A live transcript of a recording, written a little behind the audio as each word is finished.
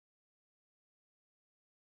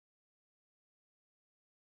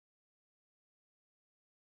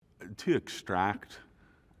to extract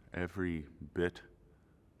every bit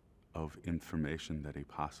of information that he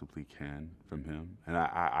possibly can from him. And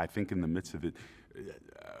I think in the midst of it,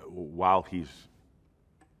 while he's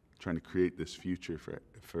trying to create this future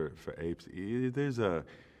for apes, there's a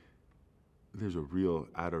real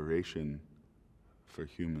adoration for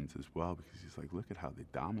humans as well, because he's like, look at how they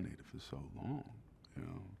dominated for so long, you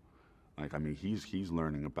know. Like, I mean, he's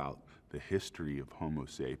learning about the history of Homo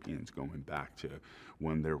sapiens going back to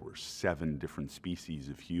when there were 7 different species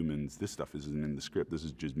of humans. This stuff isn't in the script. This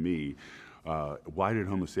is just me. Why did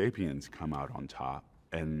Homo sapiens come out on top?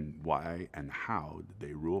 And why and how did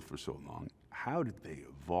they rule for so long? How did they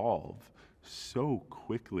evolve so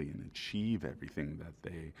quickly and achieve everything that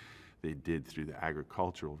they did through the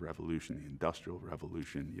agricultural revolution, the industrial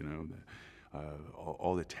revolution, you know,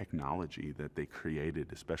 all the technology that they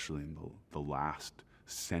created, especially in the last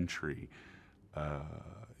century.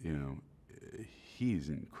 You know, he's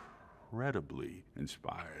incredibly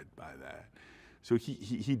inspired by that. So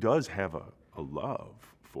he does have a love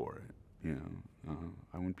for it. You know,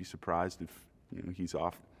 I wouldn't be surprised if, you know, he's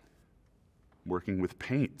off working with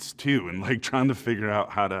paints too, and like trying to figure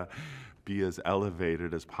out how to be as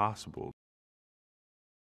elevated as possible.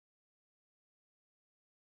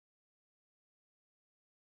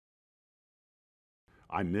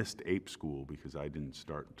 I missed ape school because I didn't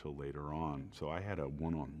start until later on. So I had a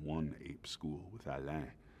one-on-one ape school with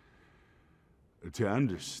Alain to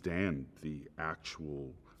understand the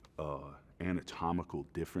actual anatomical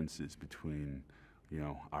differences between, you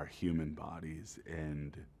know, our human bodies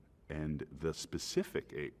and the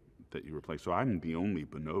specific ape that you were playing. So I'm the only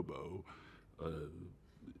bonobo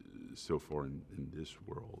so far in this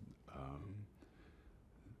world.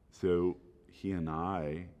 So he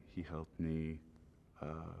helped me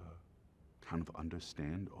kind of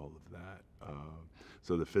understand all of that.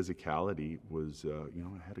 So the physicality was, you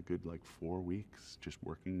know, I had a good like 4 weeks just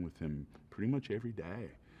working with him pretty much every day,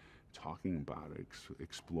 talking about it,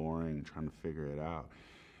 exploring, trying to figure it out.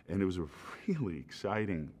 And it was a really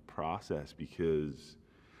exciting process because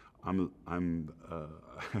I'm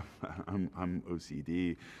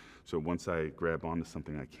OCD, so once I grab onto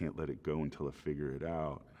something, I can't let it go until I figure it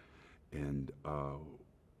out. And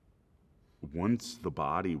once the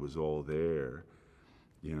body was all there,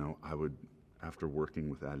 you know, I would, after working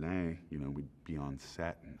with Alain, you know, we'd be on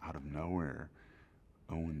set, and out of nowhere,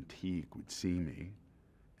 Owen Teague would see me,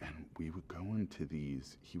 and we would go into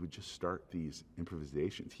these, he would just start these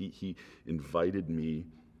improvisations. He invited me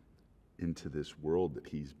into this world that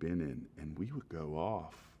he's been in, and we would go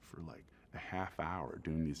off for like a half hour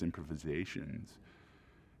doing these improvisations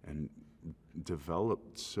and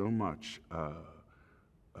developed so much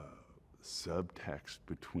subtext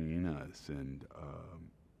between us, and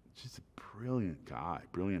just a brilliant guy,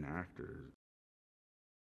 brilliant actor.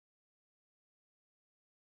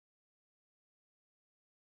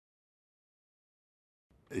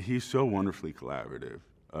 He's so wonderfully collaborative.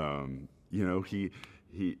 You know, he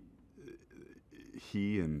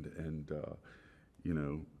and you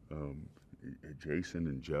know, Jason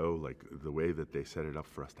and Joe, like the way that they set it up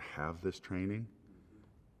for us to have this training,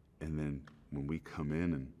 and then when we come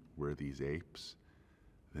in and we're these apes,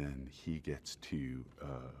 then he gets to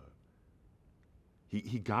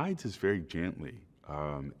he guides us very gently.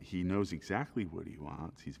 He knows exactly what he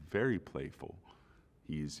wants. He's very playful.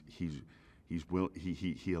 He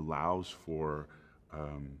allows for,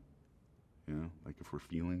 you know, like if we're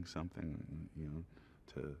feeling something, you know,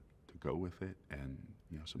 to go with it. And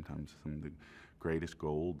you know, sometimes some of the greatest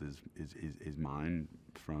gold is mined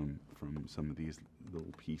from some of these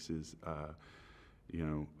little pieces. You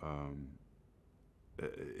know,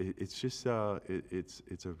 it's just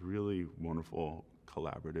it's a really wonderful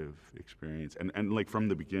collaborative experience. And like from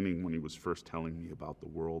the beginning, when he was first telling me about the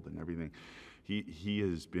world and everything, he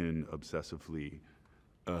has been obsessively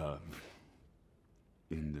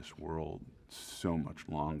in this world so much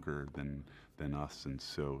longer than us, and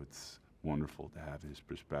so it's wonderful to have his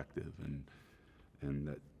perspective and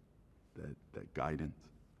that guidance.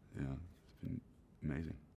 Yeah, it's been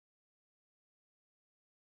amazing.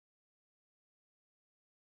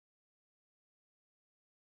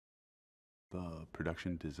 The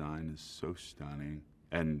production design is so stunning,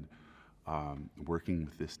 and working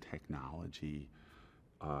with this technology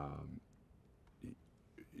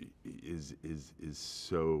is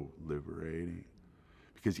so liberating,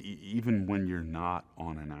 because even when you're not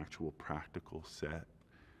on an actual practical set,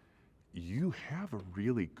 you have a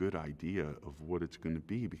really good idea of what it's going to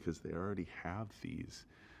be, because they already have these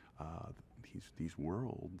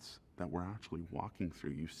worlds that we're actually walking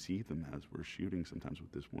through. You see them as we're shooting sometimes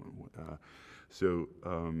with this one. So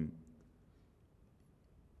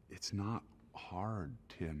it's not hard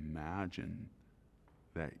to imagine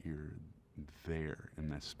that you're there in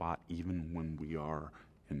that spot, even when we are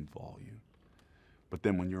in volume. But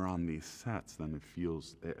then when you're on these sets, then it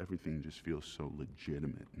feels, everything just feels so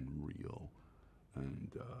legitimate and real.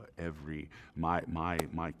 And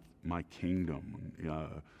my kingdom,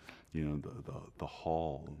 you know, the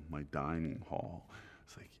hall, my dining hall,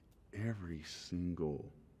 it's like every single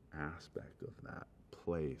aspect of that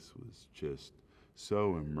place was just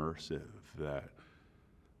so immersive that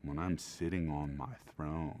when I'm sitting on my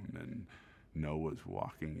throne and Noah's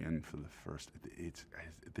walking in for the first,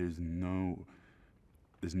 there's no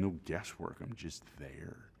guesswork. I'm just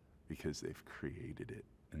there because they've created it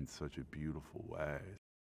in such a beautiful way.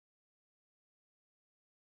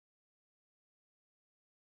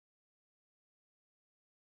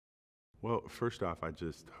 Well, first off, I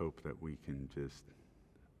just hope that we can just,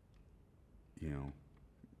 you know,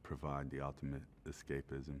 provide the ultimate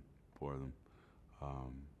escapism for them.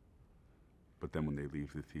 Um, but then when they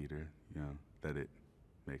leave the theater, you know, that it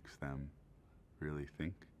makes them really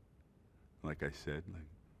think. Like I said, like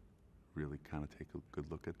really kind of take a good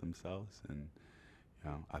look at themselves. And,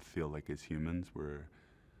 you know, I feel like as humans,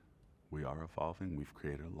 we are evolving. We've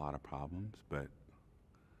created a lot of problems, but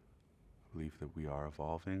I believe that we are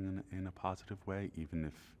evolving in a positive way, even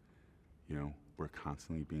if, you know, we're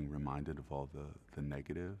constantly being reminded of all the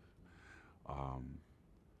negative. Um,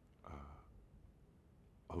 uh,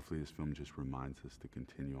 Hopefully this film just reminds us to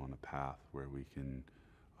continue on a path where we can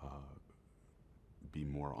be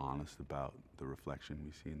more honest about the reflection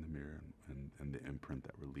we see in the mirror and the imprint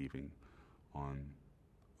that we're leaving on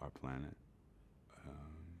our planet.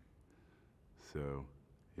 So,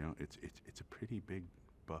 you know, it's a pretty big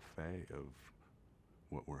buffet of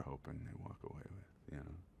what we're hoping they walk away with, you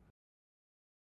know.